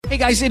Hey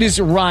guys, it is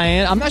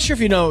Ryan. I'm not sure if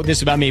you know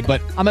this about me, but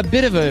I'm a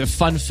bit of a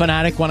fun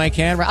fanatic when I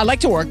can. I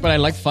like to work, but I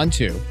like fun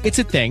too. It's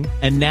a thing.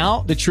 And now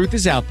the truth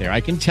is out there.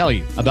 I can tell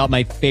you about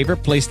my favorite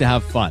place to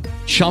have fun.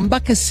 Chumba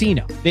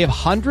Casino. They have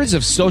hundreds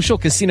of social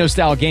casino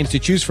style games to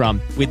choose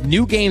from with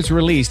new games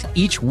released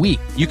each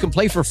week. You can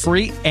play for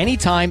free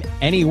anytime,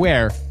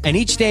 anywhere. And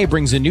each day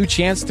brings a new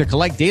chance to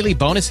collect daily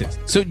bonuses.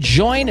 So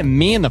join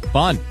me in the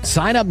fun.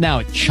 Sign up now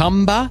at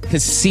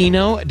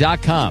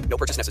ChumbaCasino.com. No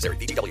purchase necessary.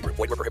 VGW Group.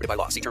 Void where prohibited by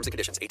law. See terms and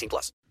conditions. 18+.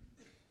 Well,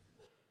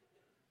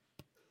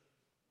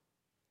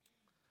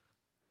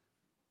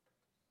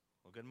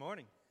 good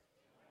morning.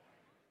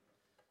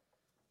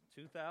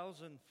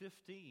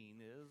 2015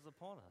 is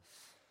upon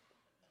us.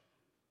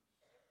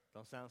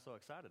 Don't sound so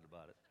excited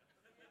about it.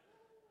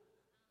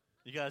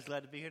 You guys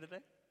glad to be here today?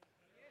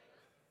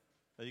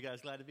 Are you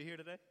guys glad to be here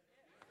today?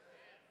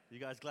 You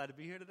guys glad to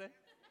be here today?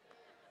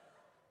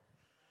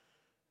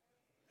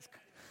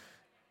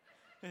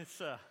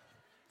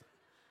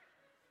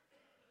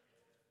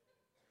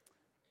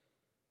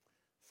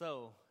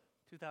 So,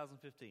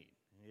 2015,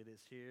 it is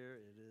here,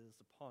 it is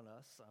upon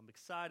us. I'm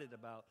excited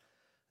about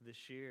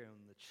this year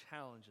and the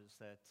challenges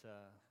and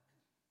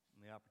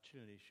the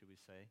opportunities, should we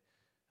say,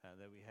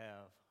 that we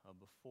have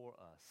before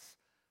us.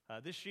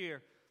 This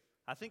year,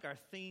 I think our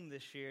theme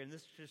this year, and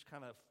this just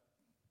kind of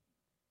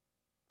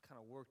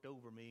worked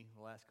over me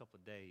the last couple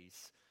of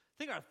days. I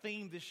think our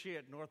theme this year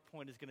at North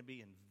Point is going to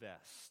be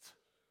invest.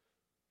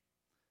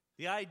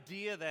 The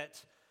idea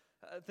that,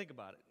 think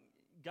about it,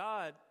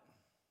 God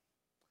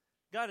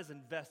has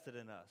invested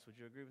in us. Would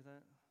you agree with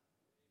that?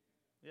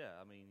 Yeah,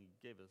 I mean, He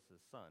gave us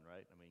His Son,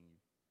 right? I mean,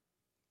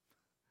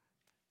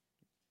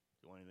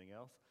 you want anything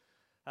else?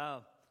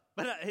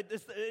 But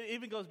it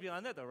even goes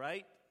beyond that, though,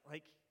 right?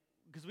 Like,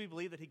 because we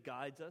believe that He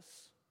guides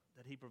us,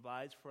 that He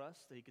provides for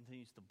us, that He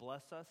continues to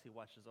bless us, He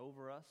watches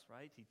over us,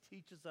 right? He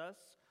teaches us.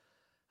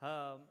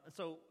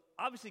 So,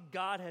 obviously,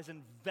 God has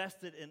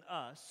invested in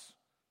us.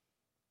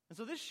 And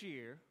so this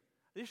year,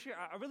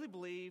 I really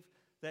believe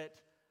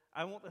that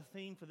I want the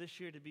theme for this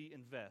year to be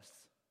invest.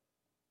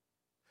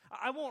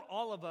 I want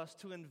all of us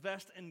to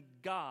invest in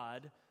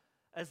God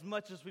as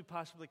much as we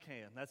possibly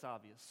can. That's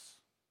obvious,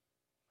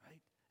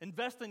 right?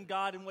 Invest in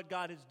God and what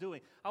God is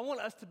doing. I want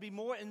us to be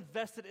more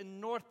invested in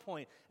North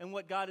Point and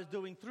what God is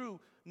doing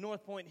through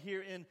North Point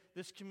here in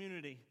this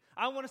community.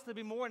 I want us to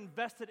be more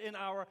invested in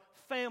our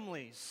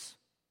families,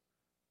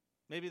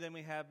 maybe than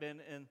we have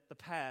been in the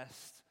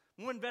past.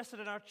 More invested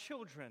in our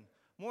children,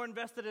 more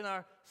invested in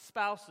our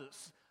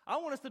spouses. I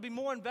want us to be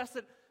more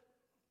invested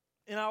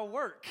in our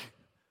work,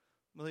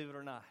 believe it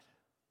or not.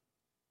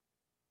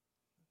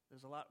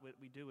 There's a lot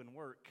we do in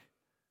work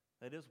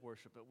that is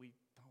worship that we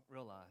don't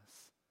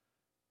realize.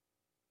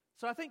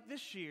 So I think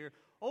this year,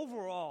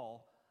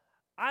 overall,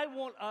 I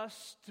want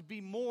us to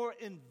be more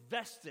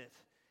invested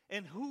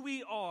in who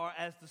we are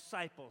as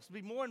disciples,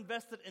 be more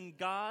invested in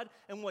God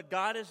and what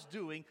God is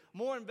doing,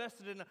 more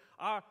invested in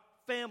our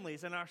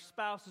families and our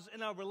spouses,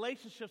 in our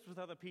relationships with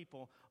other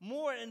people,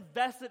 more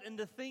invested in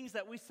the things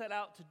that we set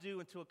out to do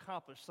and to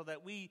accomplish so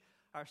that we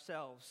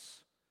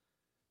ourselves,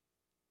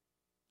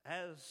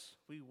 as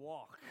we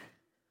walk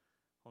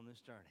on this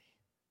journey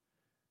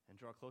and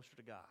draw closer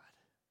to God,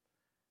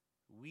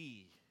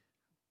 we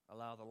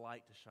allow the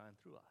light to shine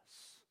through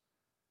us.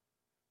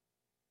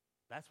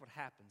 That's what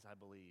happens, I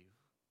believe,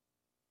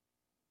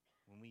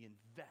 when we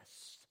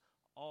invest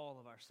all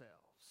of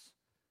ourselves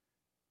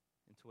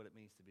into what it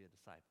means to be a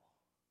disciple.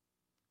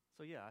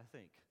 So yeah, I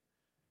think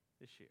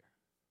this year,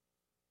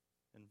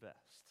 invest.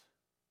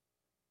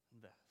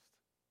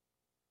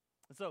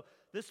 And so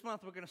this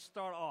month we're going to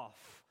start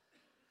off.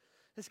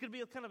 It's going to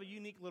be kind of a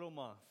unique little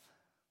month.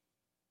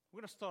 We're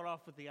going to start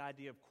off with the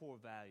idea of core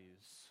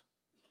values.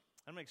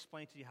 I'm going to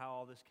explain to you how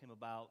all this came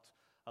about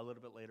a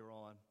little bit later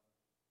on.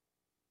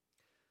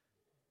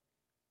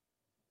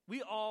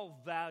 We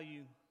all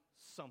value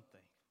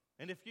something.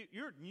 And if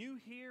you're new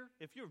here,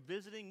 if you're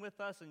visiting with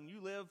us and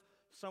you live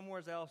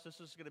somewhere else, this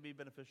is going to be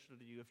beneficial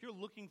to you. If you're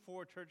looking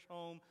for a church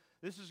home,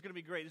 this is going to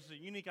be great. This is a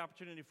unique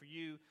opportunity for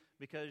you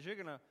because you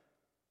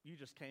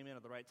just came in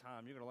at the right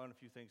time. You're going to learn a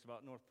few things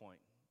about North Point,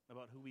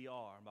 about who we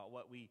are, about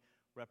what we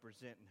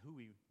represent and who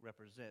we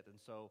represent. And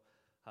so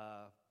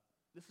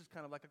this is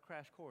kind of like a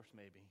crash course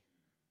maybe.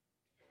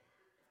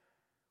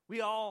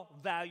 We all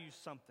value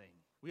something.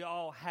 We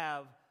all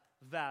have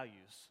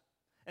values.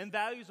 And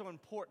values are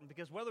important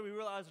because whether we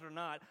realize it or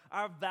not,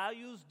 our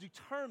values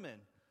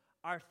determine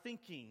our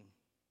thinking.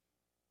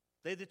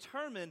 They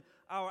determine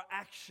our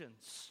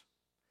actions.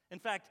 In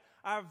fact,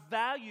 our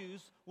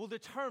values will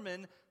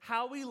determine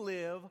how we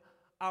live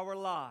our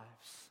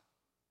lives.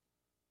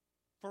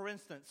 For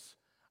instance,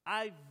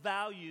 I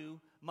value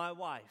my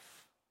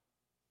wife.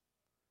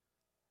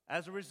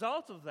 As a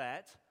result of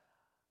that,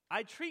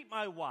 I treat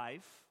my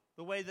wife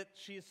the way that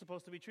she is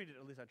supposed to be treated,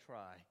 at least I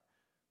try.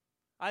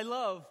 I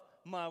love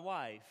my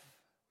wife.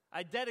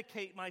 I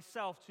dedicate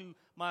myself to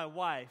my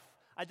wife.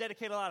 I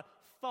dedicate a lot of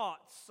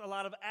thoughts, a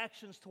lot of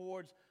actions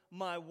towards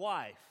my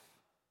wife.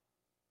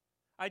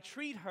 I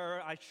treat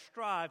her, I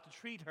strive to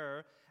treat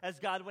her as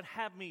God would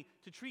have me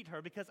to treat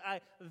her because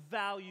I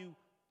value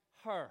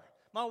her.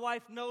 My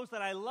wife knows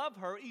that I love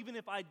her even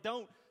if I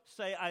don't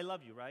say I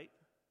love you, right?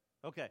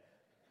 Okay.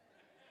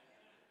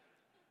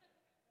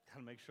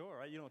 Gotta make sure,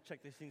 right? You don't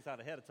check these things out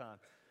ahead of time.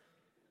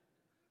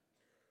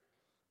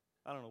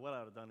 I don't know what I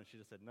would have done if she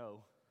just said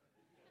no.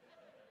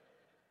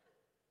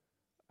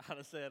 I'd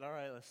have said, all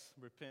right, let's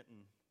repent and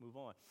move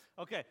on.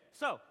 Okay,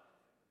 so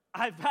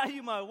I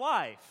value my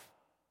wife.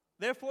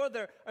 Therefore,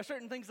 there are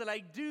certain things that I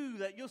do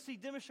that you'll see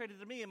demonstrated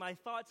to me in my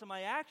thoughts and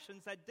my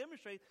actions that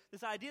demonstrate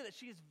this idea that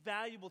she is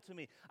valuable to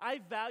me.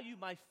 I value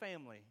my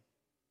family.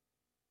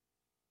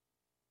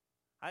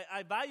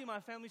 I value my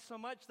family so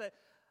much that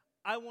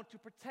I want to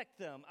protect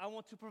them. I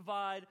want to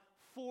provide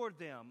for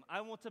them.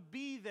 I want to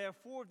be there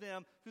for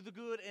them through the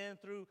good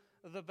and through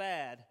the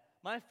bad.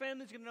 My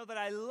family's going to know that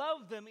I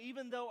love them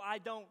even though I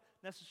don't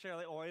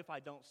necessarily, or if I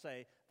don't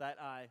say that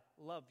I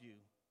love you.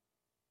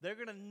 They're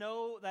going to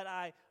know that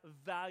I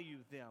value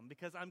them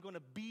because I'm going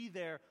to be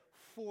there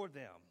for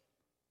them.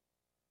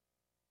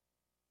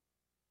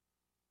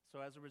 So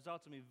as a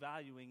result of me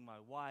valuing my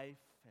wife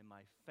and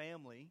my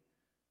family,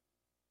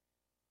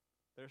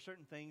 there are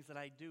certain things that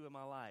I do in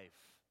my life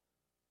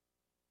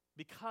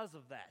because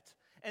of that.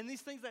 And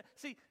these things that,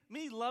 see,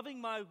 me loving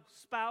my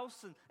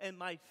spouse and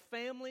my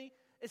family,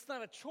 it's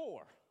not a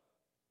chore.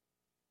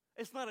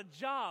 It's not a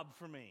job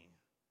for me.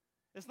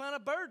 It's not a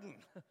burden.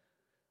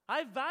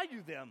 I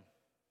value them.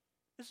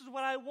 This is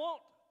what I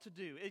want to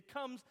do. It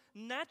comes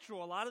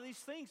natural, a lot of these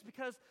things,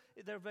 because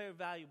they're very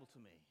valuable to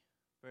me.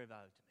 Very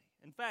valuable to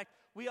me. In fact,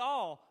 we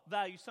all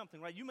value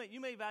something, right? You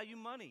may value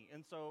money,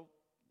 and so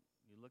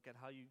you look at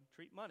how you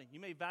treat money. You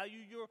may value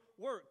your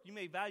work. You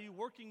may value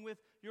working with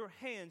your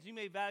hands. You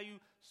may value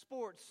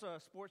sports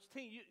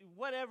team,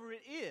 whatever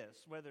it is,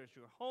 whether it's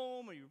your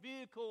home or your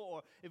vehicle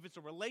or if it's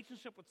a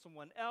relationship with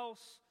someone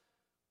else,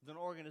 with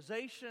an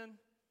organization.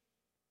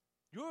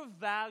 Your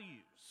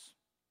values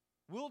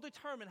will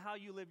determine how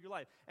you live your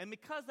life. And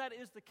because that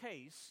is the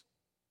case,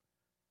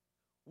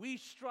 we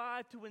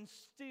strive to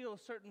instill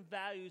certain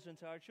values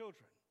into our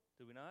children,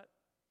 do we not?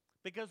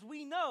 Because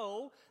we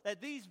know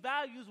that these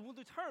values will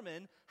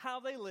determine how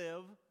they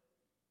live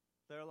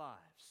their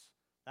lives.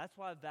 That's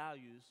why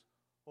values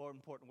are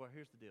important. Well,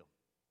 here's the deal.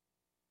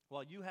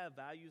 While you have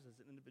values as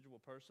an individual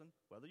person,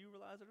 whether you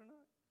realize it or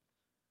not,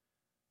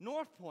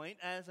 North Point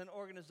as an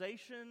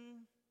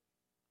organism,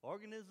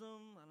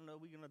 I don't know,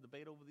 we're going to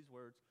debate over these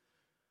words.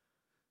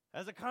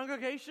 As a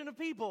congregation of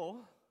people,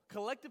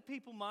 collective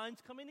people,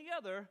 minds coming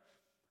together,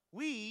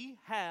 we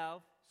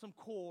have some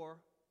core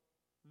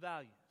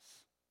values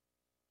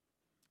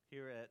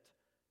here at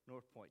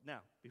North Point.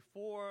 Now,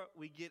 before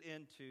we get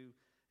into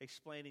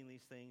explaining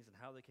these things and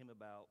how they came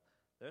about,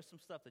 there's some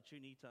stuff that you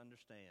need to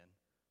understand,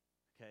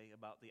 okay,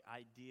 about the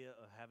idea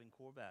of having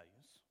core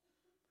values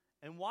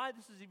and why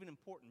this is even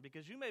important,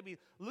 because you may be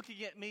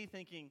looking at me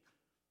thinking,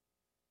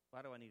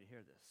 why do I need to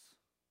hear this?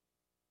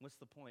 What's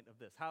the point of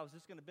this? How is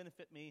this going to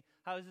benefit me?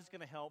 How is this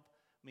going to help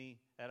me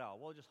at all?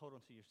 Well, just hold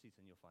on to your seats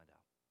and you'll find out.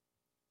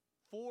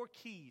 4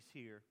 keys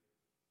here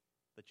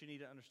that you need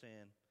to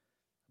understand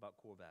about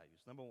core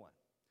values. Number 1,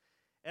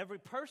 every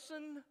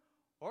person,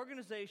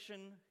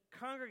 organization,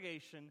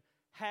 congregation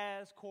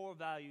has core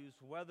values,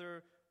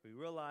 whether we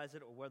realize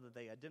it or whether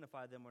they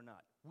identify them or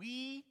not.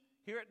 We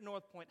here at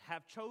North Point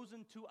have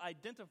chosen to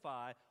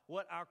identify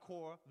what our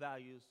core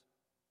values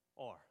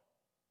are.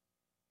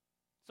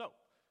 So,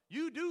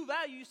 you do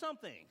value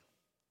something.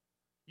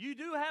 You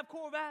do have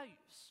core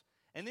values.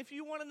 And if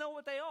you want to know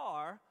what they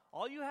are,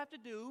 all you have to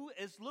do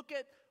is look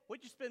at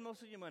what you spend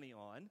most of your money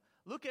on.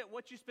 Look at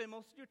what you spend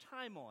most of your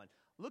time on.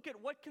 Look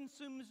at what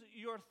consumes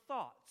your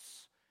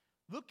thoughts.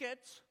 Look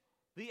at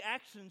the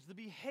actions, the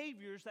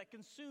behaviors that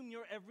consume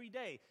your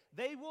everyday.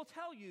 They will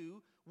tell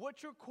you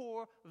what your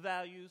core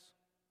values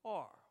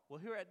are. Well,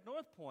 here at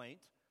North Point,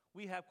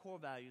 we have core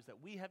values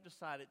that we have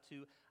decided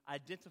to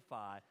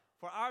identify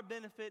for our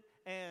benefit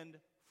and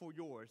for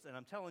yours. And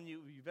I'm telling you,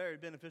 it would be very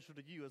beneficial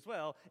to you as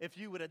well if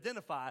you would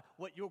identify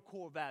what your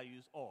core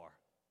values are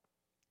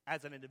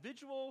as an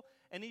individual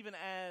and even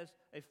as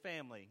a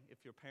family, if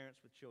you're parents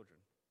with children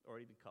or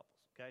even couples,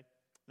 okay?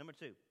 Number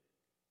 2,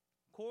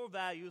 core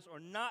values are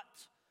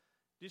not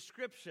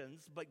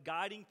descriptions but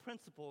guiding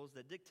principles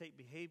that dictate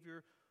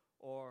behavior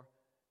or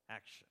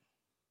action.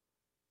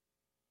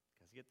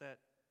 You guys get that?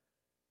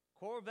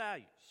 Core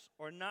values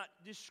are not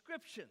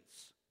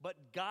descriptions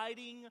but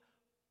guiding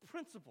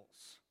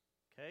principles,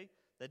 okay,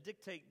 that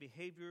dictate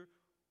behavior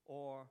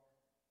or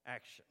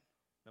action.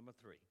 Number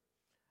 3,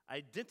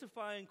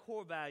 identifying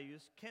core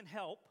values can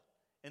help,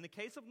 in the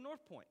case of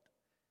North Point,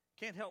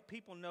 can help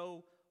people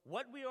know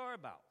what we are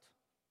about,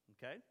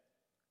 okay?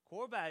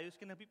 Core values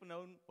can help people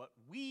know what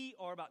we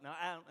are about. Now,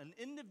 at an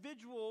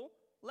individual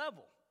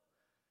level,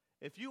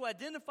 if you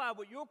identify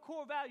what your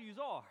core values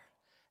are,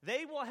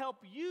 they will help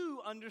you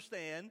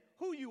understand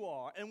who you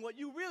are and what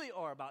you really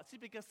are about. See,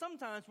 because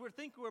sometimes we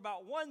think we're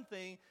about one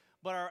thing,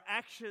 but our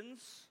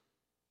actions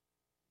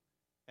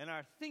and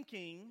our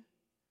thinking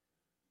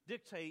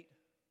dictate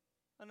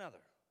another.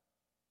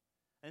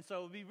 And so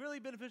it would be really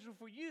beneficial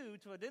for you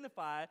to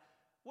identify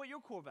what your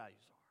core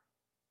values are.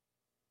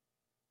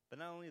 But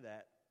not only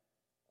that,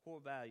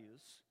 core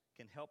values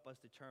can help us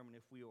determine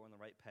if we are on the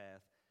right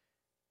path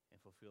in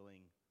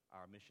fulfilling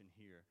our mission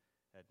here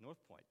at North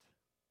Point.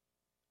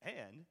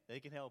 And they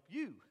can help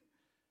you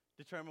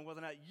determine whether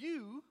or not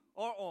you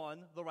are on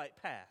the right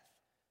path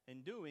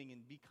in doing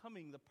and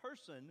becoming the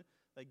person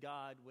that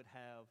God would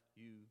have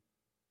you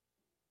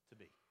to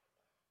be.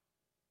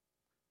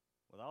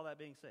 With all that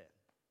being said,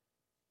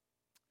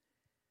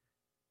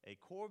 a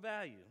core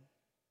value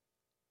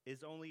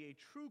is only a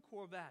true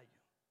core value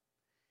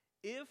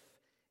if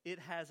it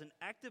has an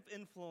active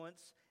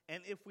influence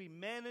and if we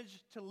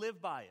manage to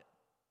live by it.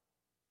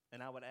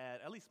 And I would add,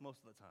 at least most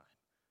of the time,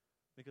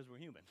 because we're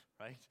human,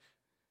 right?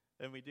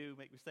 And we do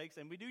make mistakes,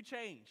 and we do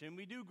change, and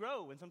we do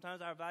grow, and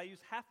sometimes our values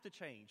have to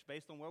change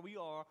based on where we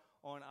are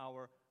on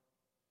our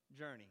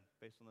journey,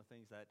 based on the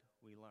things that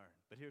we learn.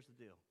 But here's the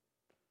deal.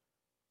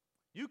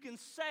 You can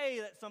say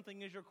that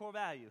something is your core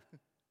value,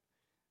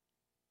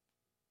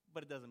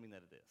 but it doesn't mean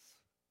that it is.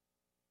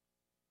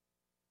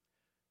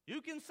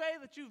 You can say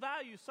that you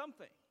value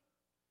something,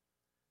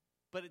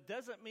 but it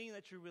doesn't mean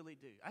that you really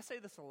do. I say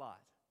this a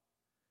lot.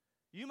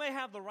 You may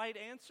have the right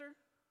answer,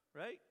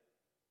 right?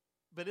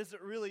 But is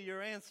it really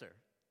your answer?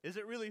 Is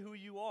it really who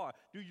you are?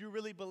 Do you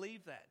really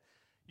believe that?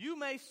 You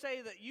may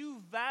say that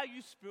you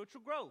value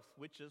spiritual growth,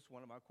 which is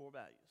one of our core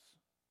values.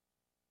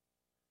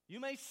 You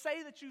may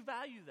say that you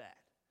value that.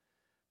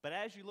 But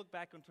as you look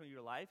back into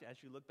your life, as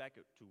you look back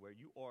to where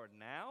you are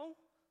now,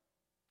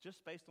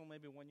 just based on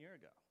maybe 1 year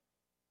ago,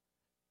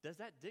 does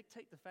that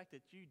dictate the fact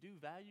that you do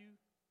value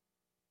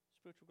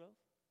spiritual growth?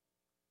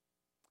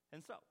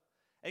 And so,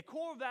 a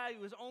core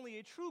value is only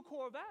a true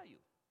core value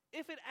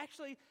if it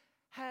actually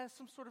has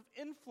some sort of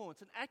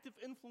influence, an active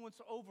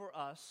influence over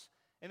us,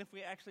 and if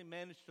we actually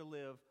manage to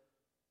live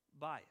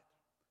by it.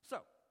 So,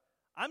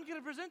 I'm going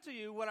to present to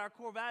you what our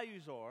core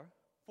values are,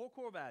 4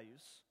 core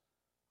values,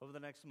 over the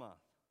next month.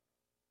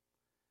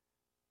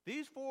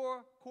 These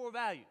 4 core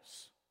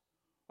values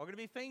are going to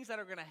be things that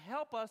are going to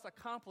help us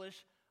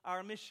accomplish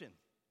our mission.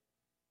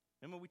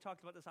 Remember we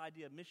talked about this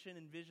idea of mission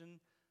and vision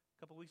a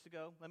couple weeks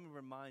ago? Let me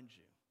remind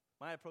you.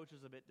 My approach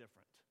is a bit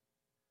different.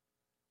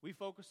 We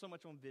focus so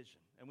much on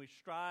vision, and we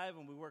strive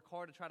and we work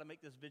hard to try to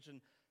make this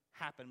vision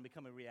happen and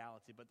become a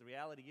reality. But the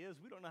reality is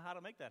we don't know how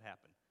to make that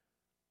happen.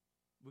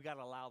 We got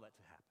to allow that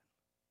to happen.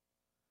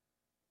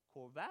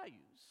 Core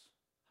values,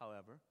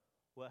 however,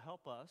 will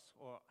help us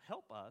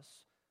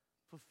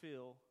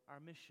fulfill our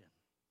mission.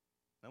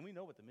 Now we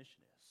know what the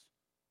mission is.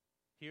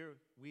 Here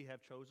we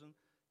have chosen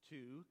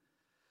to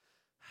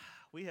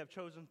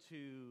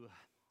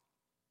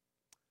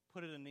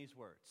put it in these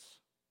words.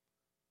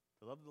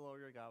 To love the Lord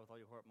your God with all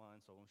your heart,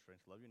 mind, soul, and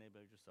strength. To love your neighbor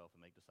as yourself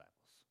and make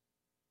disciples.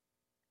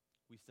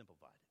 We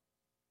simplified it.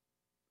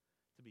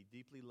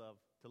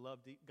 To love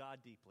God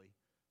deeply,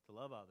 to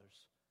love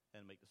others,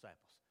 and make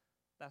disciples.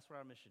 That's what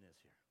our mission is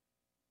here.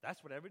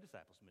 That's what every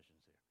disciple's mission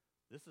is here.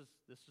 This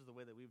is the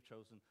way that we've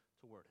chosen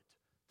to word it.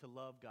 To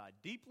love God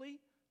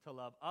deeply, to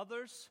love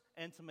others,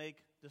 and to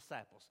make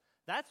disciples.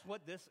 That's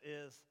what this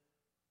is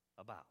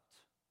about.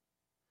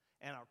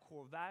 And our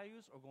core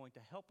values are going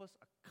to help us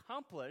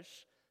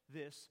accomplish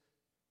this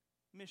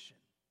mission.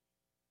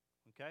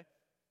 Okay?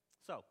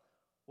 So,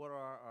 what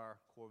are our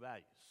core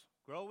values?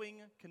 Growing,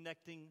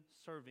 connecting,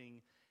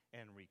 serving,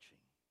 and reaching.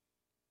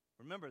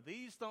 Remember,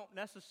 these don't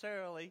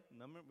necessarily,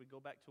 we go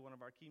back to one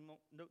of our key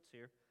notes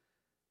here.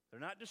 They're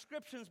not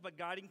descriptions, but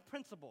guiding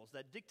principles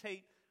that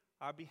dictate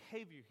our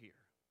behavior here.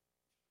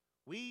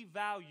 We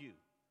value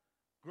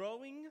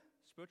growing,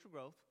 spiritual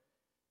growth,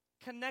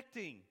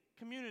 connecting,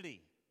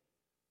 community,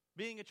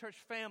 being a church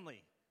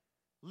family,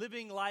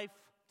 living life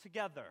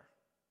together.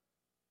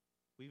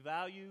 We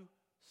value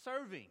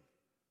serving,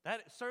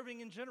 serving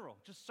in general,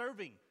 just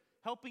serving,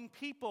 helping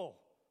people,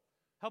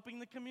 helping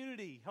the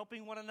community,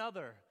 helping one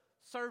another,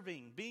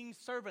 serving, being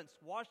servants,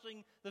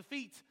 washing the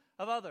feet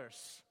of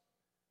others.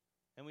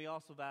 And we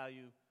also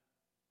value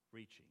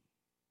reaching.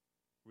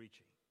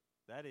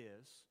 That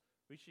is,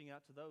 reaching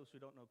out to those who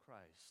don't know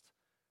Christ,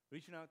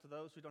 reaching out to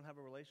those who don't have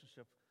a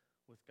relationship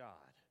with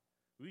God,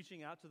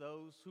 reaching out to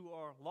those who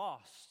are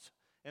lost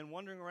and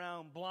wandering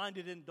around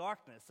blinded in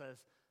darkness, as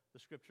the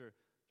scripture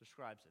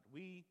describes it.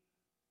 We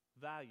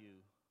value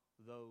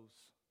those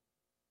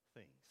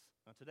things.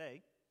 Now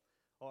today,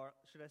 or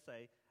should I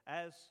say,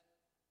 as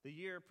the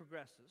year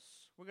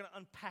progresses, we're going to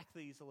unpack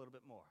these a little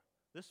bit more.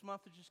 This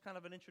month is just kind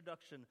of an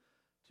introduction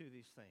to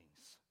these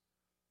things.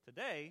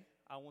 Today,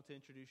 I want to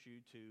introduce you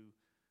to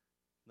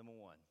number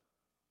 1.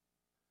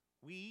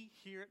 We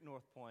here at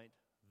North Point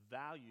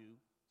value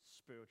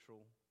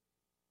spiritual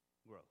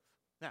growth.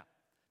 Now,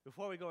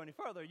 before we go any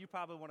further, you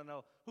probably want to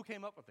know who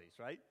came up with these,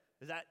 right?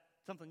 Is that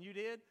something you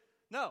did?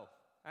 No,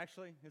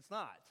 actually, it's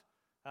not.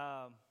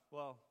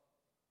 Well,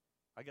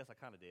 I guess I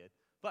kind of did.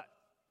 But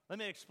let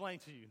me explain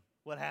to you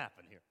what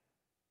happened here.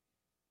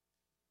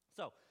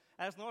 So,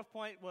 as North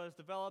Point was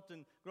developed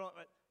and growing,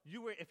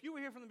 if you were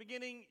here from the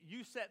beginning,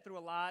 you sat through a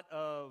lot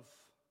of,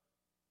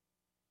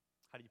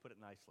 how do you put it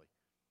nicely?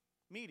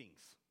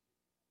 Meetings.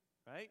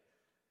 right?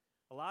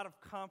 A lot of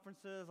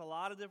conferences, a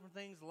lot of different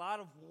things, a lot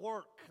of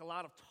work, a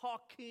lot of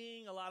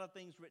talking, a lot of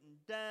things written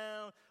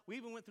down. We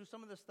even went through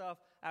some of this stuff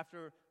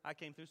after I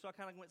came through, so I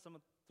kind of went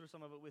through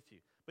some of it with you.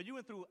 But you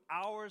went through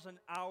hours and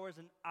hours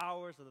and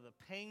hours of the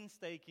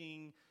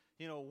painstaking,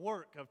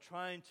 work of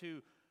trying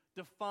to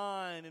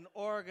define and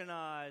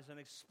organize and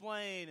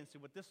explain and see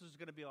what this is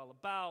going to be all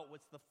about,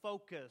 what's the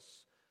focus,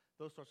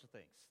 those sorts of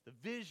things. The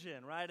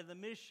vision, right, and the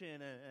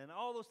mission and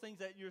all those things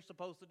that you're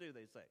supposed to do,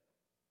 they say.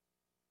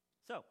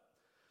 So,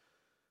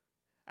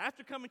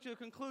 after coming to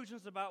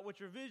conclusions about what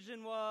your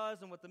vision was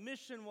and what the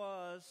mission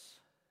was,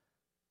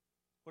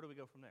 where do we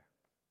go from there?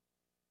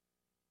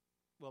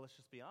 Well, let's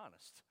just be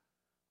honest.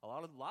 A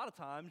lot of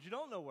times you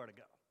don't know where to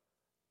go.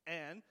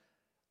 And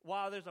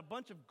while there's a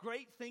bunch of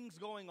great things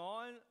going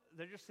on,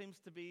 there just seems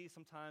to be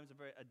sometimes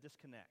a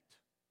disconnect.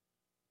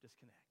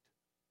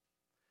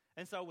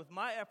 And so with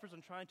my efforts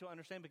in trying to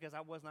understand, because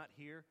I was not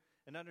here,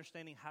 and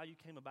understanding how you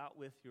came about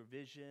with your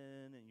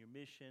vision and your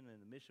mission,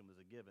 and the mission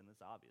was a given.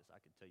 It's obvious. I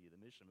could tell you the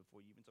mission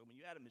before you even told me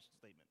you had a mission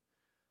statement.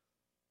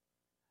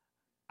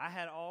 I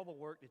had all the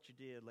work that you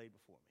did laid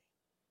before me.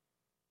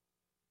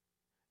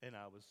 And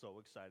I was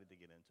so excited to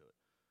get into it.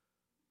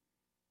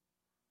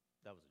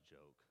 That was a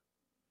joke.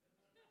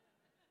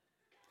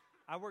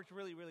 I worked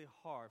really, really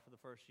hard for the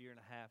first year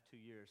and a half, 2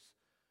 years,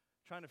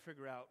 trying to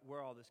figure out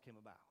where all this came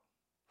about.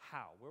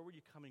 How? Where were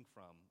you coming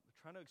from?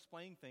 Trying to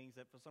explain things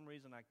that for some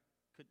reason I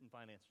couldn't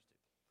find answers to.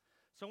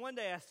 So one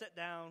day I sat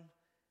down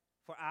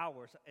for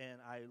hours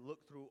and I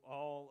looked through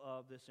all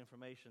of this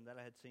information that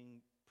I had seen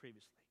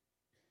previously.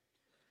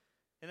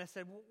 And I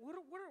said, well, what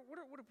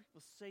are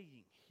people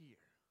saying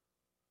here?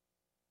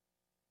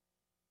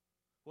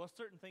 Well,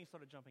 certain things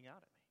started jumping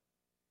out at me.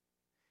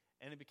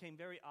 And it became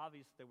very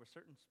obvious that there were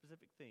certain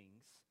specific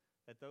things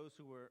that those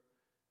who were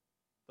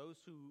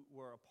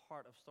a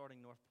part of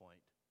starting North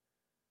Point,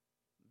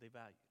 they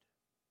valued.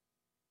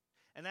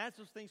 And as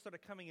those things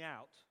started coming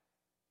out,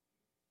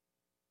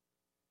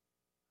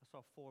 I saw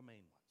four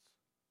main ones.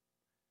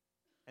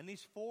 And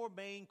these four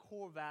main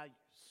core values,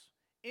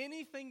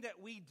 anything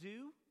that we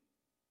do,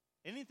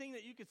 anything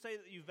that you could say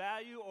that you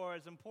value or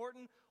is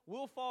important,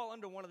 will fall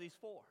under one of these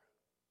four.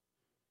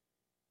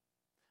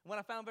 And what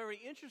I found very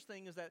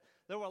interesting is that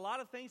there were a lot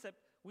of things that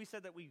we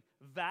said that we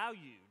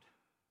valued.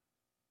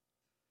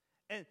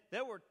 And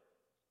there were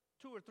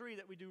 2 or 3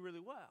 that we do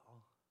really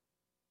well.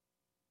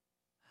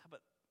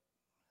 But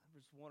there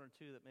was 1 or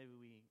 2 that maybe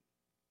we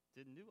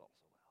didn't do all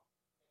so well.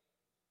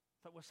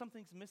 But well,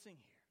 something's missing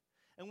here.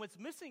 And what's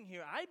missing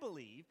here, I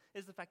believe,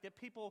 is the fact that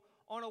people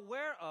aren't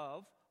aware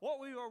of what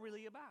we are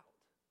really about.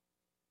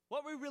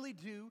 What we really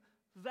do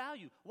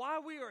value. Why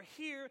we are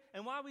here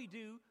and why we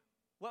do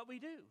what we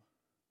do.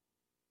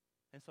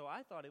 And so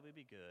I thought it would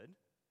be good,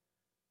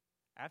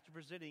 after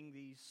presenting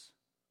these,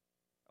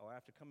 or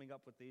after coming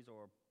up with these,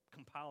 or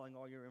compiling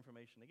all your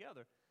information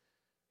together,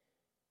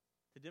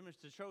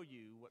 to show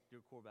you what your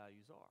core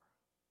values are.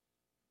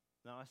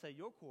 Now, I say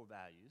your core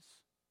values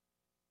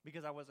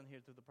because I wasn't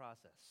here through the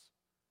process.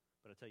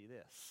 But I'll tell you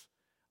this,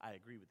 I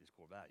agree with these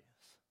core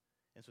values.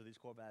 And so these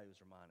core values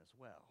are mine as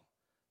well.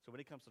 So when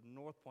it comes to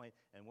North Point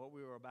and what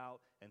we are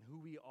about and who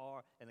we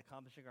are and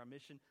accomplishing our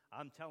mission,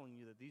 I'm telling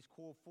you that these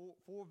core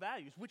four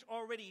values, which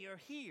already are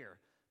here,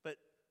 but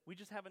we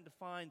just haven't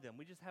defined them.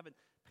 We just haven't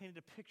painted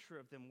a picture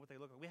of them, what they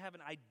look like. We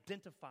haven't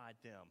identified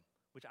them,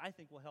 which I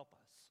think will help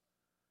us.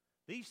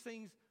 These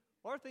things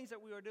are things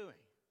that we are doing.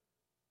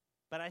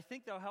 But I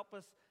think they'll help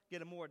us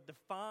get a more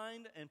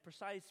defined and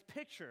precise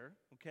picture,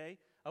 okay,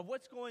 of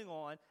what's going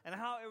on and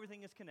how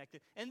everything is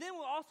connected. And then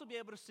we'll also be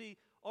able to see,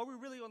 are we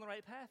really on the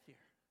right path here?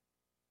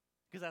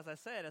 Because as I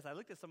said, as I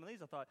looked at some of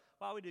these, I thought,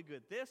 wow, we did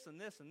good this and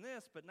this and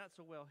this, but not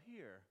so well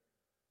here.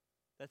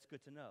 That's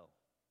good to know.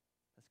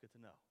 That's good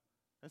to know.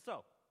 And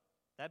so,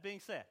 that being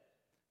said,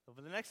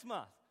 over the next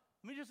month,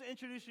 let me just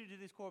introduce you to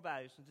these core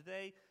values. And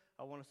today,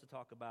 I want us to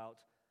talk about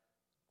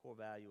core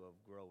value of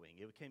growing.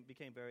 It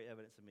became very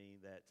evident to me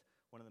that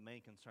one of the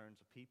main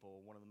concerns of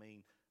people, one of the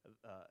main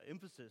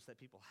emphasis that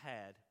people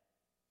had,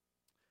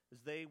 is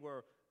they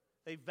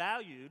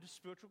valued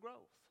spiritual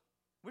growth.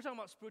 We're talking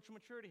about spiritual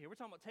maturity here. We're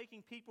talking about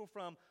taking people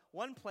from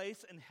one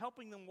place and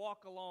helping them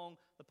walk along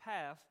the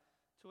path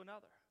to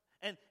another.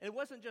 And it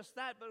wasn't just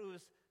that, but it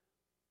was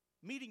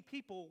meeting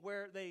people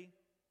where they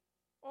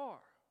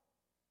are,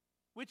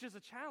 which is a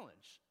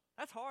challenge.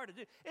 That's hard to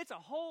do. It's a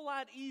whole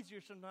lot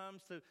easier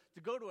sometimes to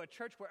go to a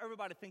church where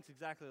everybody thinks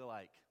exactly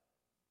alike.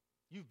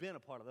 You've been a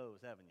part of those,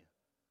 haven't you?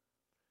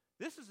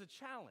 This is a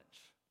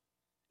challenge.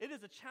 It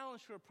is a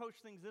challenge to approach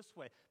things this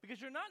way because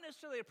you're not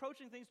necessarily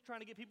approaching things trying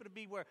to get people to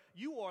be where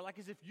you are, like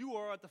as if you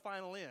are at the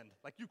final end,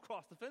 like you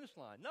crossed the finish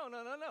line. No.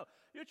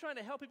 You're trying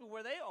to help people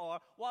where they are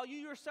while you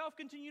yourself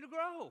continue to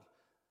grow.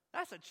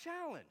 That's a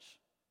challenge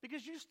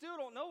because you still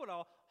don't know it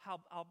all.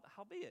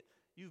 Howbeit,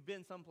 you've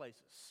been some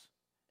places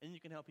and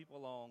you can help people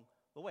along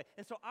the way.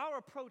 And so our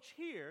approach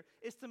here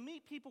is to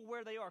meet people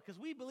where they are because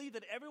we believe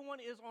that everyone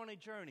is on a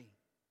journey.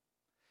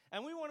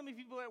 And we want to meet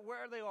people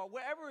where they are,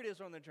 wherever it is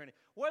on their journey.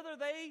 Whether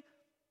they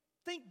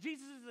think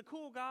Jesus is a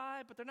cool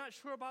guy, but they're not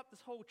sure about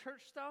this whole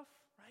church stuff,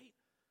 right?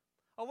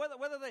 Or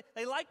whether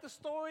they like the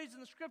stories in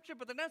the Scripture,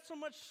 but they're not so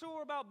much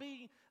sure about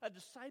being a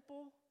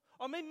disciple.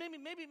 Or maybe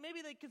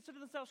they consider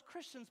themselves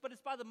Christians, but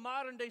it's by the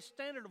modern day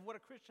standard of what a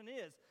Christian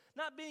is.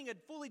 Not being a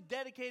fully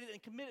dedicated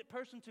and committed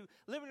person to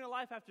living their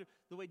life after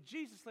the way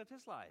Jesus lived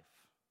his life.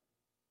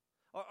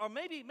 Or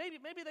maybe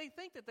they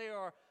think that they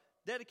are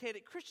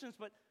dedicated Christians,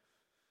 but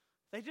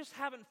they just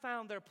haven't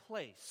found their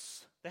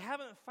place. They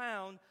haven't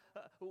found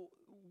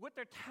what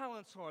their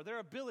talents are, their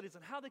abilities,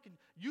 and how they can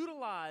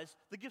utilize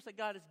the gifts that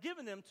God has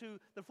given them to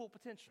their full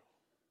potential.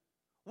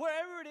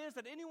 Wherever it is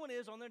that anyone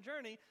is on their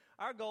journey,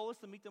 our goal is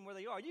to meet them where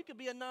they are. You could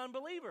be a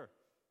non-believer,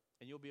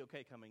 and you'll be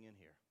okay coming in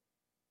here.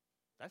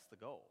 That's the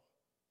goal.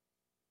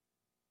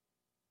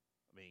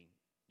 I mean,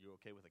 you're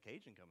okay with a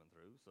Cajun coming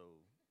through, so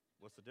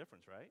what's the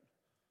difference, right?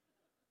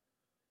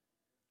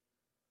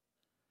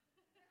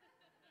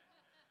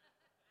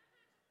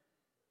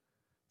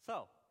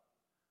 So,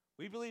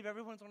 we believe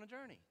everyone's on a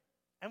journey.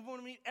 And we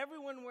want to meet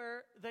everyone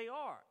where they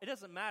are. It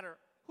doesn't matter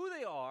who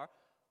they are,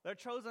 their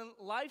chosen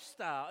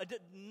lifestyle.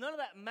 None of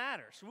that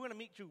matters. So we're going to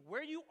meet you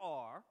where you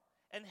are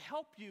and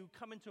help you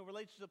come into a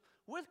relationship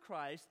with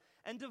Christ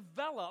and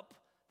develop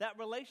that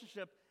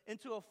relationship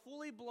into a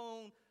fully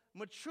blown,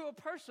 mature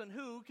person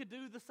who could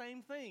do the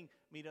same thing.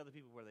 Meet other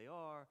people where they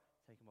are,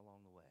 take them along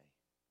the way,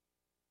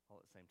 all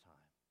at the same time.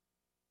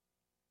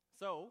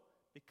 So,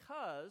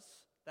 because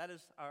that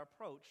is our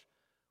approach,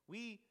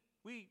 we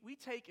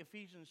take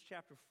Ephesians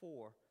chapter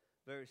 4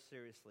 very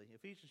seriously.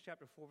 Ephesians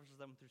chapter 4, verses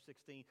 11 through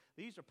 16.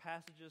 These are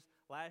passages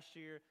last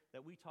year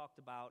that we talked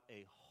about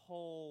a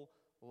whole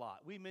lot.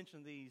 We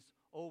mentioned these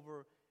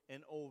over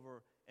and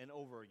over and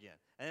over again.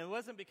 And it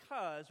wasn't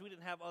because we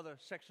didn't have other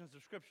sections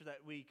of Scripture that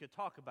we could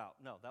talk about.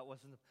 No, that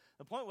wasn't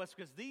the point. Was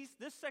because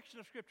this section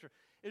of Scripture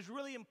is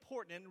really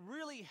important and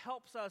really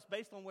helps us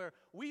based on where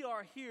we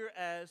are here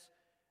as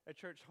a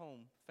church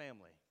home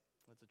family,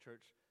 as a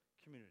church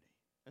community.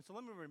 And so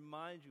let me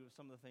remind you of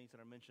some of the things that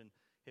are mentioned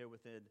here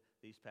within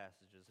these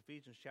passages.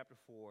 Ephesians chapter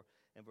 4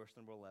 and verse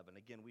number 11.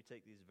 Again, we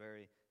take these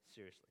very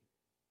seriously.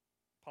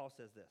 Paul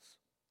says this.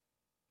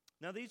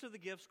 Now these are the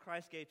gifts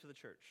Christ gave to the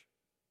church.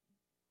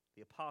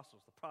 The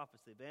apostles, the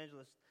prophets, the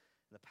evangelists,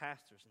 and the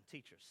pastors and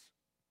teachers.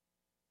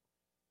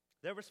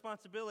 Their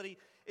responsibility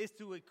is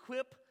to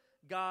equip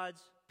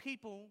God's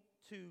people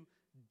to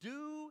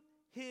do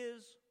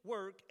his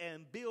work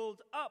and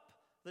build up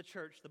the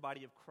church, the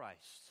body of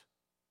Christ.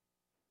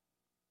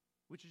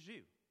 Which is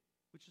you,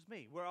 which is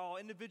me. We're all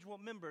individual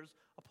members,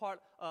 a part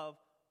of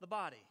the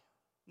body.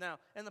 Now,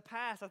 in the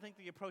past, I think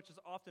the approach has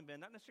often been,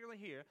 not necessarily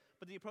here,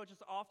 but the approach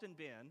has often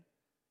been,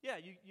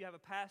 you have a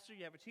pastor,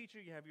 you have a teacher,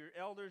 you have your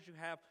elders, you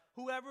have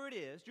whoever it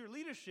is, your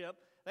leadership,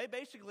 they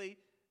basically,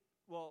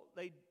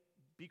 they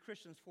be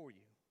Christians for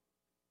you.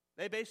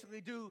 They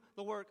basically do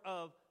the work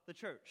of the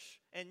church.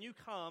 And you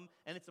come,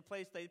 and it's a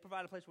place, they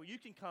provide a place where you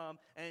can come,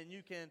 and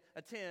you can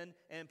attend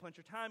and punch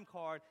your time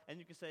card, and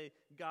you can say,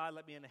 God,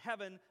 let me into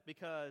heaven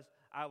because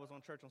I was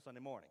on church on Sunday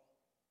morning.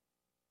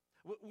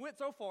 We went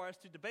so far as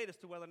to debate as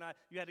to whether or not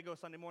you had to go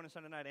Sunday morning,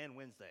 Sunday night, and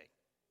Wednesday.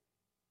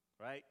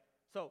 Right?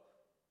 So,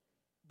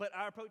 but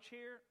our approach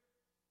here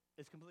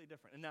is completely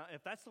different. And now,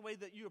 if that's the way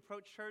that you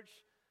approach church,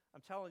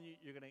 I'm telling you,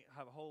 you're going to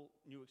have a whole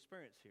new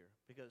experience here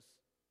because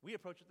we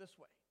approach it this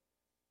way.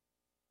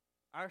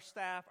 Our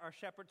staff, our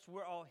shepherds,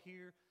 we're all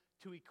here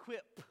to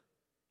equip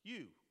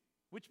you,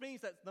 which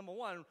means that, number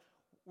one,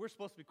 we're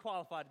supposed to be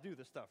qualified to do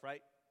this stuff,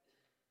 right?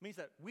 It means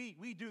that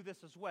we do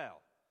this as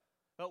well.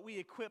 But we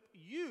equip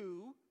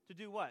you to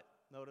do what?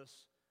 Notice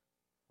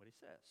what he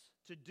says.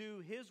 To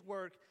do his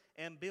work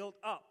and build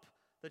up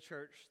the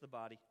church, the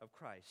body of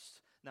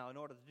Christ. Now, in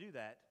order to do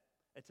that,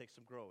 it takes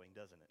some growing,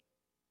 doesn't it?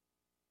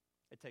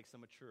 It takes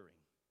some maturing.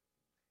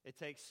 It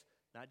takes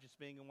not just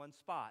being in one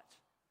spot,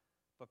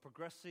 but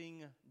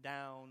progressing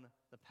down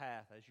the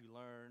path as you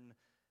learn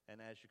and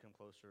as you come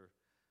closer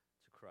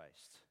to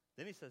Christ.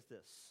 Then he says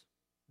this.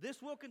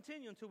 This will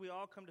continue until we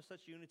all come to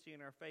such unity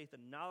in our faith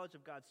and knowledge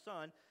of God's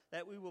Son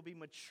that we will be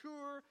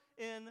mature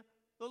in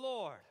the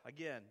Lord.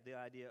 Again, the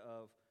idea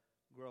of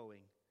growing.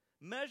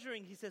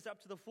 Measuring, he says,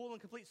 up to the full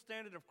and complete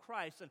standard of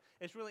Christ. And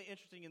it's really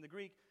interesting in the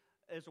Greek,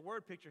 there's a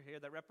word picture here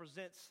that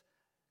represents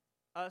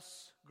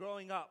us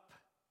growing up,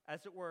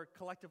 as it were,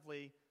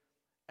 collectively,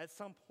 at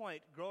some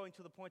point, growing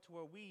to the point to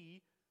where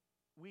we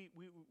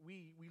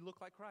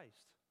look like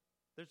Christ.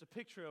 There's a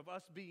picture of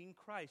us being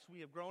Christ. We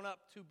have grown up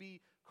to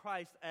be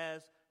Christ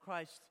as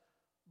Christ's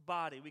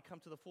body. We come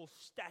to the full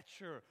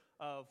stature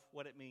of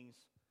what it means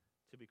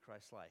to be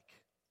Christ-like.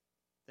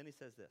 Then he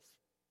says this.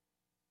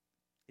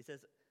 He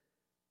says,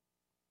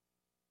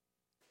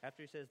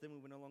 after he says, then we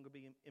will no longer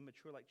be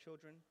immature like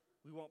children.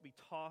 We won't be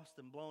tossed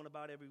and blown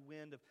about every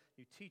wind of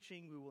new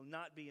teaching. We will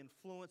not be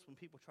influenced when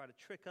people try to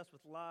trick us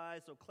with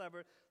lies so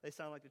clever they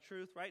sound like the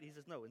truth, right? He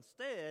says, no,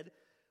 instead,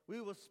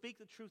 we will speak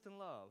the truth in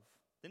love.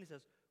 Then he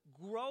says,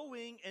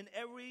 growing in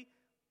every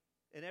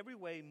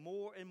way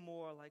more and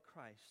more like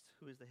Christ,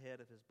 who is the head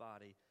of his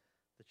body,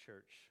 the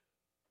church.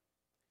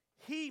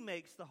 He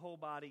makes the whole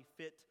body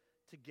fit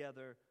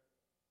together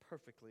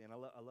perfectly. And I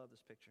love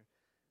this picture.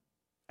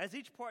 As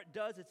each part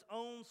does its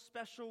own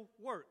special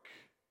work,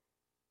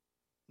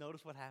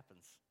 notice what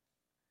happens.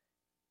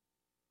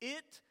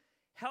 It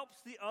helps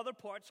the other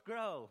parts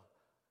grow.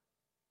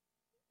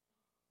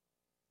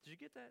 Did you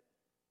get that?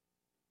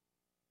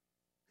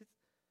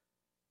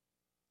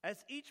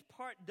 As each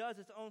part does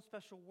its own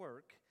special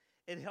work,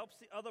 it helps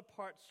the other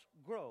parts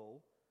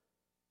grow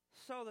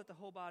so that the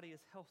whole body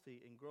is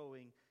healthy and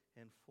growing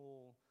and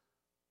full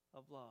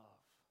of love.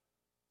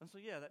 And so,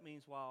 that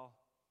means while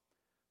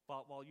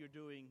you're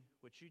doing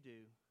what you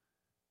do,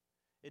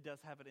 it does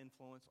have an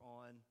influence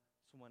on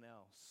someone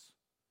else.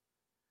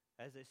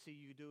 As they see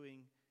you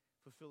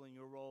fulfilling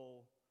your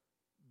role,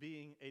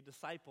 being a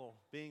disciple,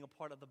 being a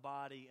part of the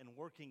body and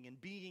working and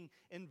being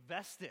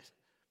invested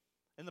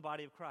in the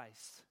body of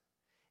Christ.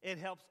 It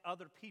helps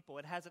other people.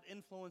 It has an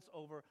influence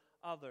over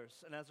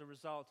others. And as a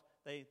result,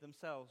 they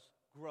themselves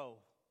grow.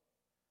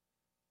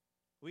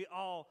 We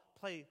all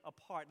play a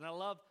part. And I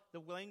love the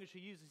language he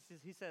uses.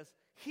 He says,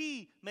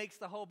 he makes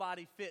the whole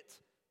body fit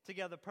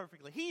together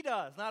perfectly. He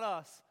does, not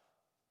us.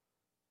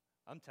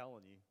 I'm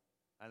telling you.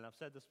 And I've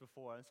said this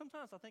before. And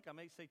sometimes I think I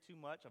may say too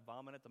much. I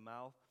vomit at the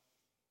mouth.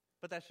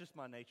 But that's just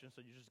my nature,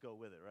 so you just go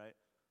with it, right?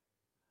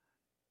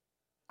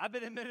 I've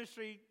been in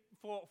ministry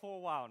for a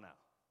while now.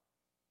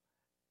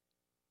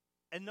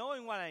 And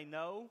knowing what I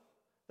know,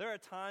 there are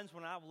times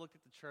when I've looked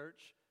at the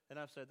church and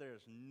I've said,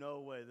 there's no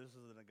way this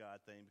isn't a God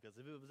thing, because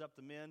if it was up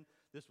to men,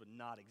 this would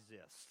not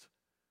exist.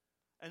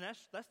 And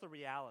that's the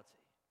reality.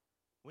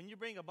 When you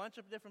bring a bunch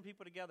of different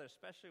people together,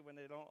 especially when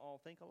they don't all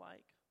think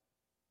alike,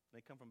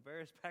 they come from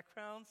various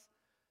backgrounds,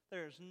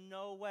 there's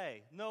no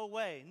way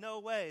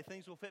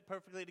things will fit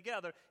perfectly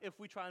together if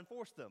we try and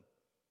force them.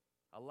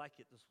 I like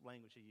it, this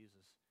language he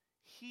uses.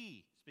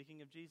 He,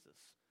 speaking of Jesus,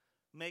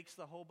 makes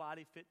the whole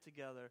body fit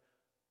together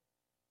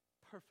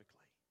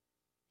perfectly.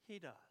 He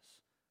does,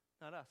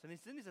 not us. And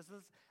then he says,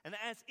 and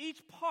as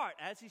each part,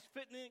 as he's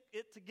fitting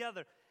it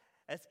together,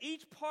 as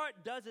each part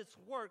does its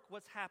work,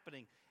 what's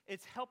happening?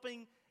 It's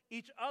helping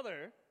each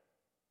other,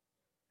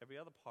 every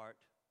other part,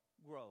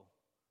 grow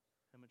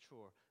and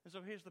mature. And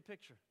so here's the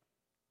picture.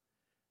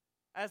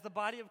 As the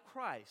body of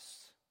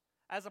Christ,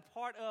 as a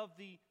part of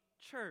the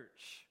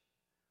church,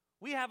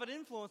 we have an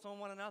influence on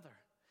one another.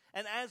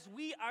 And as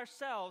we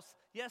ourselves,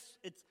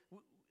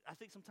 I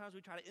think sometimes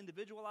we try to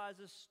individualize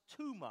this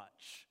too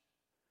much.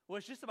 Well,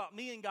 it's just about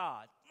me and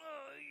God.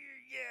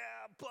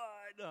 But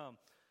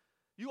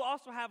you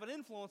also have an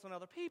influence on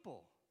other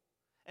people.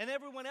 And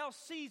everyone else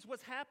sees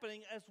what's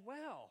happening as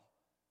well.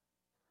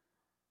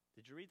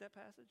 Did you read that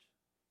passage?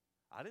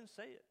 I didn't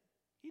say it.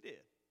 He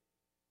did.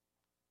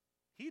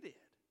 He did.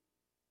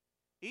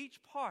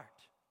 Each part,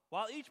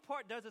 while each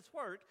part does its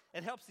work,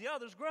 it helps the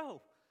others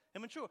grow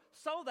and mature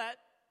so that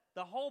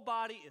the whole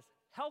body is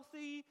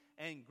healthy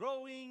and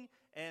growing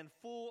and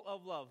full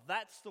of love.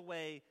 That's the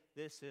way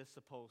this is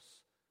supposed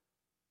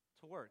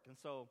to work. And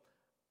so,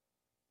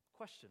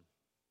 question.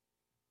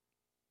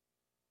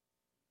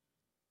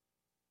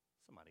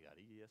 Somebody got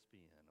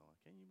ESPN on.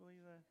 Can you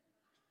believe that?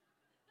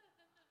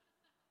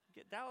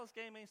 Dallas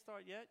game ain't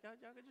started yet.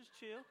 Y'all can just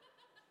chill.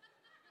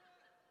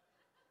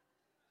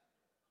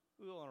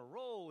 We're on a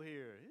roll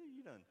here.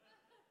 You done.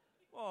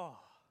 Oh.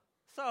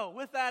 So,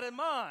 with that in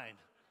mind,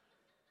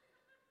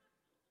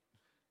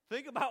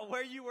 think about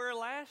where you were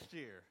last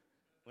year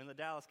when the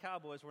Dallas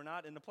Cowboys were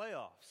not in the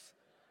playoffs.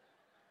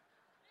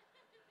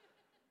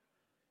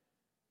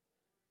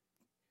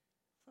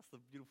 That's the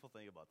beautiful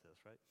thing about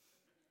this, right?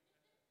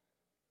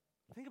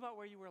 Think about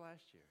where you were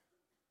last year.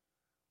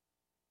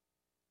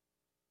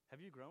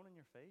 Have you grown in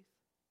your faith?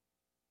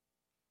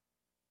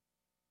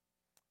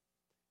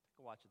 Take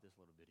a watch of this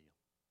little video.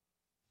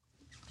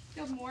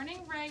 Good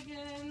morning,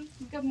 Reagan.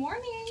 Good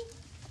morning.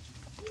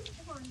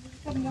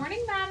 Good morning,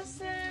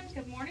 Madison.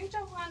 Good morning,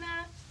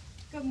 Johanna.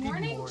 Good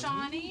morning,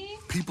 Johnny.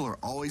 People are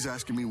always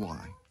asking me why.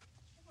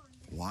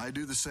 Why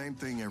do the same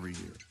thing every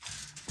year?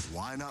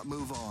 Why not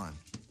move on?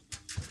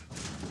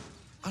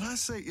 But I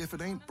say, if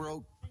it ain't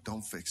broke,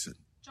 don't fix it.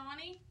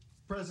 Johnny?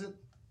 Present.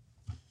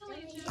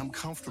 I'm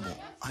comfortable.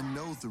 I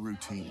know the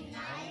routine.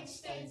 United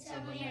States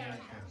of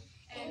America,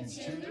 and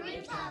to the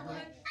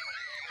republic.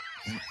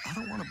 And I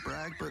don't want to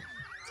brag, but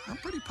I'm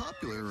pretty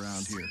popular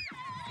around here.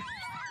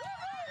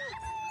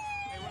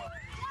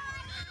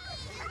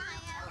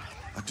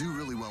 I do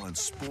really well in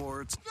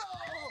sports. No,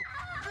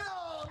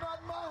 not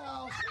in my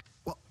house.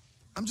 Well,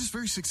 I'm just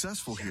very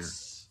successful here.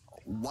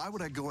 Why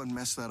would I go and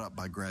mess that up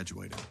by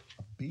graduating?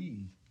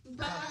 B.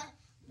 But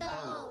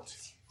boat.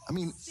 I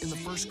mean, in the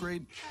first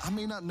grade, I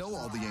may not know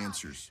all the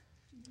answers.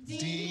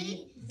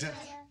 D.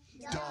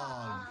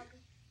 Dog.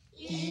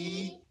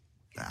 E.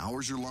 The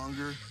hours are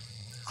longer.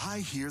 I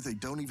hear they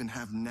don't even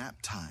have nap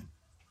time.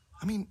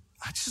 I mean,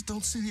 I just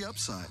don't see the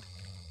upside.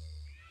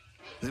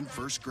 Then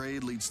first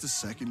grade leads to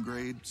second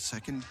grade,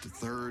 second to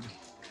third.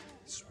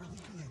 It's really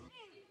good.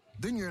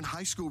 Then you're in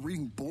high school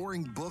reading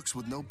boring books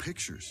with no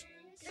pictures.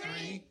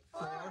 3,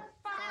 4,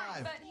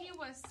 5. But he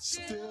was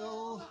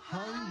Still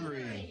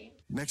hungry.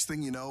 Next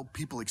thing you know,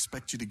 people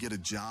expect you to get a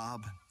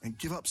job and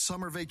give up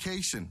summer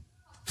vacation.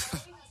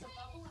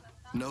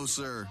 No,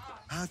 sir.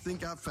 I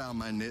think I found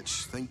my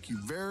niche. Thank you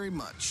very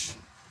much.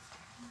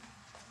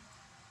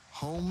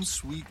 Home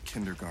sweet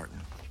kindergarten.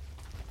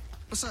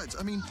 Besides,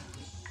 I mean,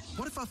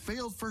 what if I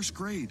failed first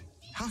grade?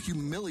 How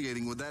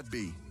humiliating would that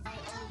be?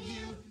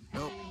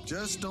 Nope,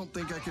 just don't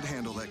think I could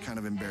handle that kind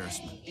of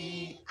embarrassment.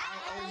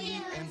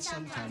 E-I-O-U, and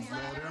sometimes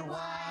letter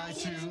Y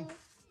too.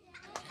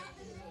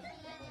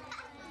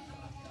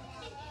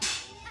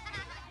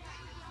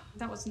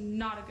 That was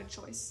not a good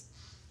choice.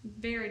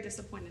 Very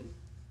disappointed.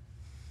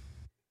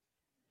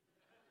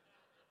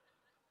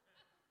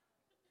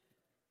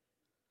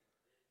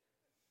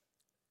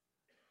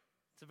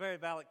 It's a very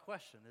valid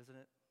question, isn't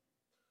it?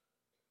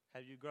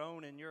 Have you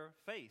grown in your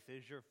faith?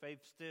 Is your faith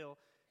still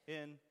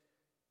in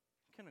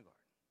kindergarten?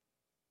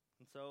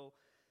 And so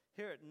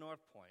here at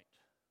North Point,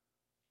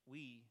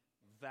 we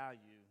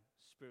value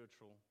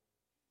spiritual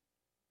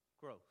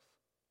growth.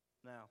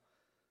 Now,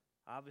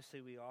 obviously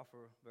we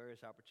offer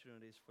various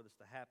opportunities for this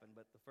to happen,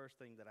 but the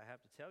first thing that I have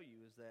to tell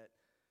you is that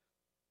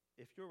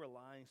if you're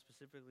relying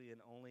specifically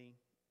and only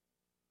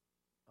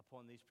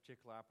upon these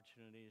particular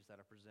opportunities that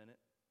are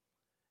presented,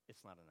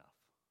 it's not enough.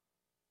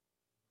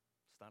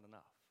 It's not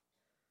enough.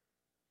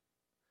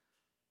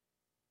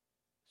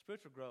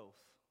 Spiritual growth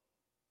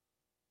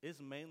is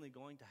mainly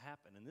going to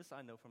happen, and this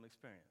I know from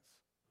experience,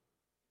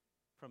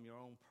 from your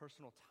own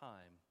personal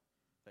time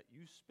that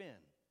you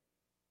spend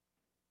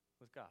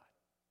with God.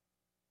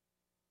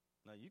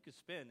 Now, you could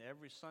spend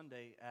every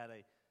Sunday at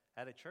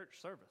a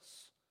church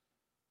service.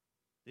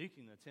 You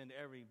can attend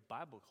every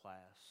Bible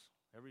class,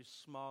 every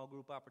small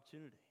group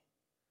opportunity.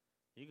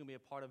 You can be a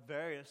part of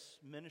various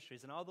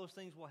ministries, and all those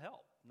things will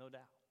help, no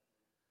doubt.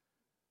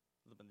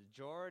 The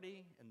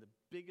majority and the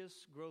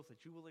biggest growth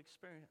that you will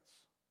experience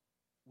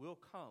will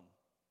come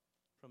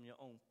from your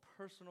own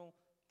personal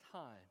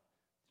time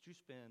that you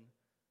spend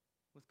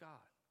with God.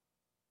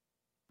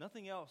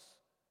 Nothing else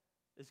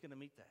is going to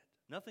meet that.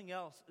 Nothing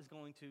else is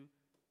going to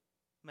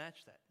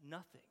match that.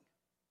 Nothing.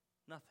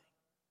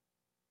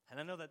 And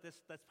I know that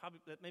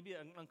that may be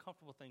an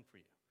uncomfortable thing for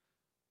you.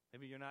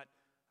 Maybe you're not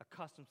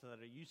accustomed to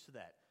that or used to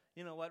that.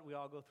 You know what? We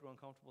all go through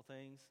uncomfortable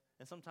things,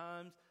 and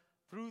sometimes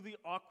through the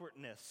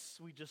awkwardness,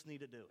 we just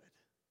need to do it.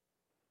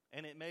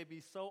 And it may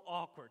be so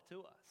awkward to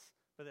us,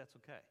 but that's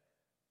okay.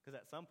 Because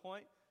at some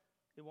point,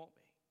 it won't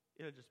be.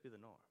 It'll just be the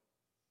norm.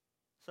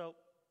 So,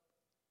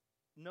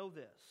 know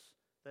this,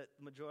 that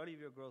the majority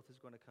of your growth is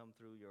going to come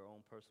through your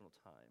own personal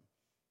time.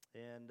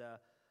 And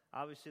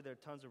obviously, there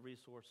are tons of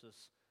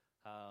resources.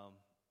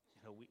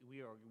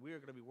 We are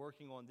going to be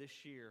working on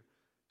this year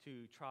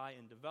to try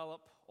and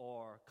develop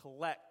or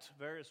collect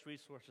various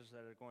resources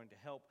that are going to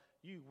help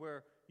you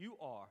where you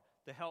are,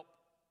 to help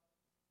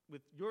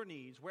with your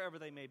needs wherever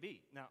they may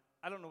be. Now,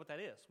 I don't know what that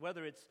is,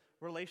 whether it's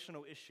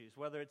relational issues,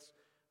 whether it's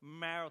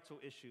marital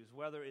issues,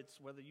 whether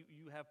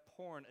you have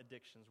porn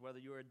addictions, whether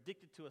you're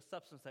addicted to a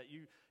substance that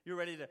you're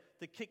ready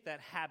to kick that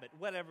habit,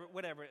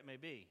 whatever it may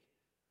be.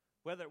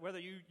 Whether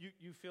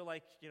you feel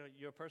like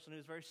you're a person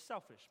who's very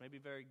selfish, maybe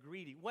very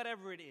greedy,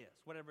 whatever it is.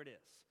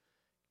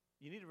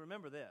 You need to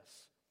remember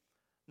this.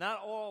 Not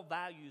all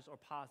values are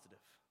positive,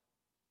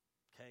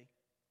 okay?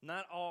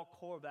 Not all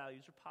core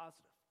values are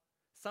positive.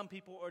 Some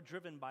people are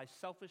driven by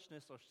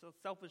selfishness or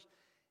selfish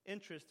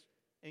interest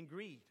and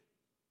greed.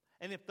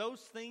 And if those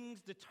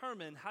things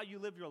determine how you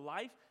live your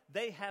life,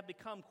 they have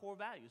become core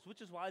values, which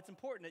is why it's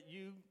important that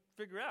you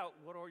figure out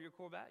what are your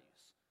core values.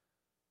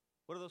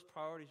 What are those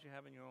priorities you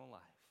have in your own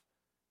life?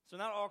 So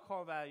not all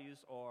core values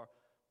are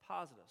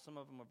positive. Some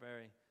of them are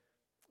very,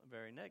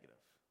 very negative.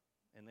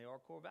 And they are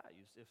core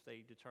values if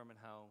they determine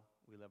how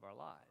we live our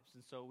lives.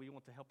 And so we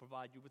want to help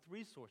provide you with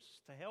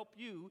resources to help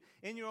you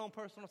in your own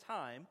personal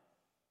time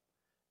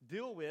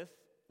deal with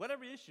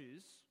whatever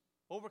issues,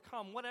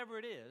 overcome whatever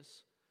it is,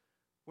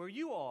 where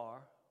you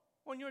are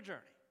on your journey.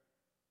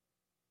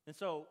 And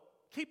so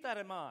keep that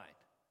in mind.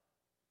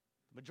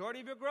 The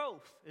majority of your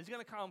growth is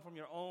going to come from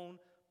your own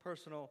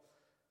personal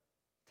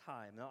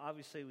time. Now,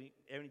 obviously,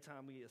 every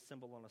time we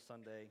assemble on a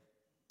Sunday,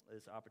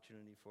 is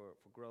opportunity for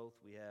growth.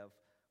 We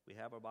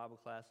have our Bible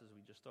classes.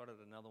 We just started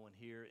another one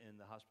here in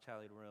the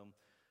hospitality room.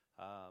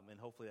 And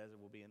hopefully as it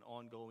will be an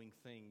ongoing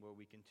thing where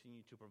we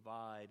continue to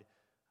provide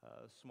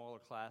smaller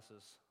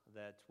classes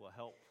that will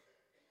help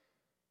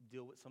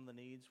deal with some of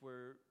the needs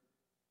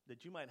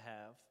that you might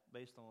have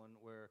based on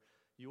where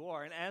you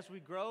are. And as we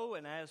grow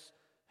and as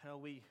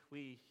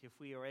if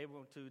we are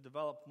able to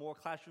develop more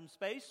classroom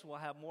space, we'll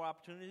have more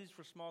opportunities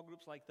for small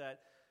groups like that,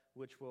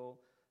 which will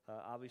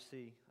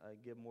obviously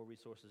give more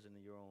resources into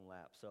your own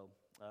lap. So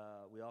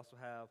we also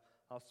have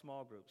our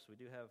small groups. We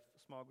do have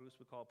small groups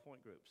we call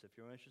point groups. If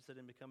you're interested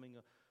in becoming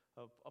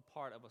a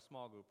part of a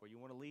small group or you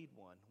want to lead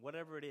one,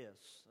 whatever it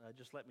is,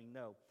 just let me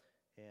know,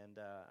 and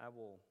I'll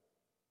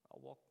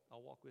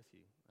walk with you,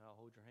 and I'll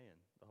hold your hand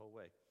the whole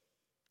way.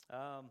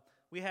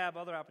 We have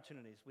other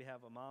opportunities. We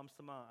have a Moms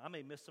to Moms. I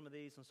may miss some of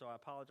these, and so I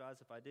apologize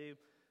if I do.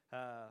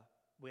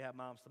 We have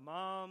Moms to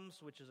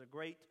Moms, which is a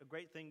great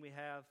thing we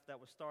have that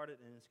was started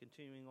and is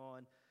continuing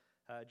on.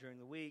 during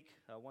the week.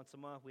 Once a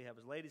month, we have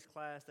a ladies'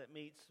 class that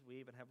meets. We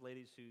even have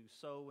ladies who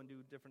sew and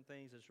do different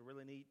things. It's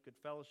really neat, good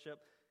fellowship,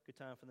 good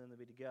time for them to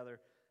be together.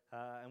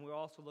 And we're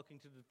also looking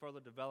to further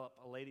develop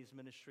a ladies'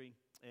 ministry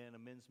and a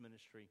men's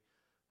ministry.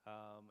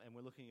 And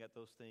we're looking at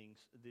those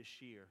things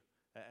this year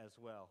as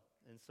well.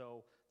 And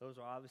so those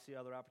are obviously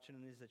other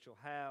opportunities that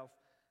you'll have.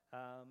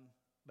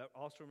 But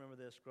also remember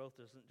this, growth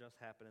doesn't just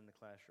happen in the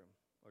classroom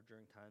or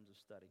during times of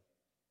study.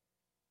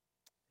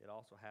 It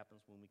also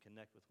happens when we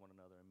connect with one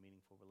another in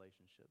meaningful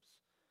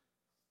relationships,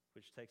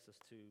 which takes us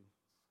to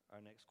our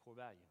next core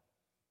value,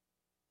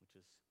 which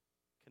is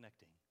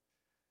connecting.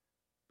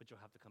 But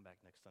you'll have to come back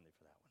next Sunday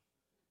for that one.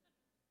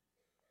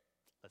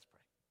 Let's pray.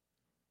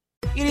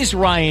 It is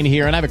Ryan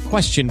here, and I have a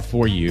question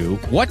for you.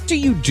 What do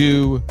you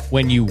do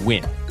when you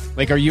win?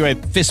 Like, are you a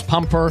fist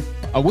pumper,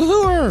 a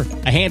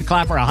woohooer, a hand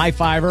clapper, a high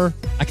fiver?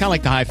 I kind of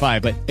like the high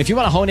five, but if you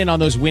want to hone in on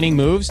those winning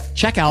moves,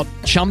 check out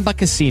Chumba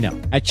Casino.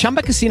 At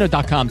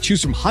ChumbaCasino.com,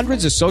 choose from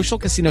hundreds of social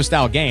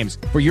casino-style games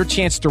for your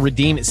chance to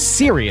redeem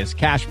serious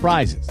cash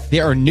prizes.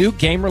 There are new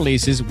game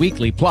releases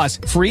weekly, plus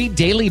free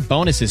daily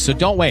bonuses. So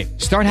don't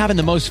wait. Start having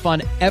the most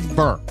fun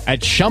ever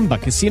at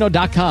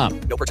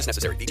ChumbaCasino.com. No purchase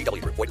necessary.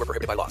 VGW Group. Void where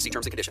prohibited by law. See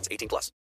terms and conditions. 18+.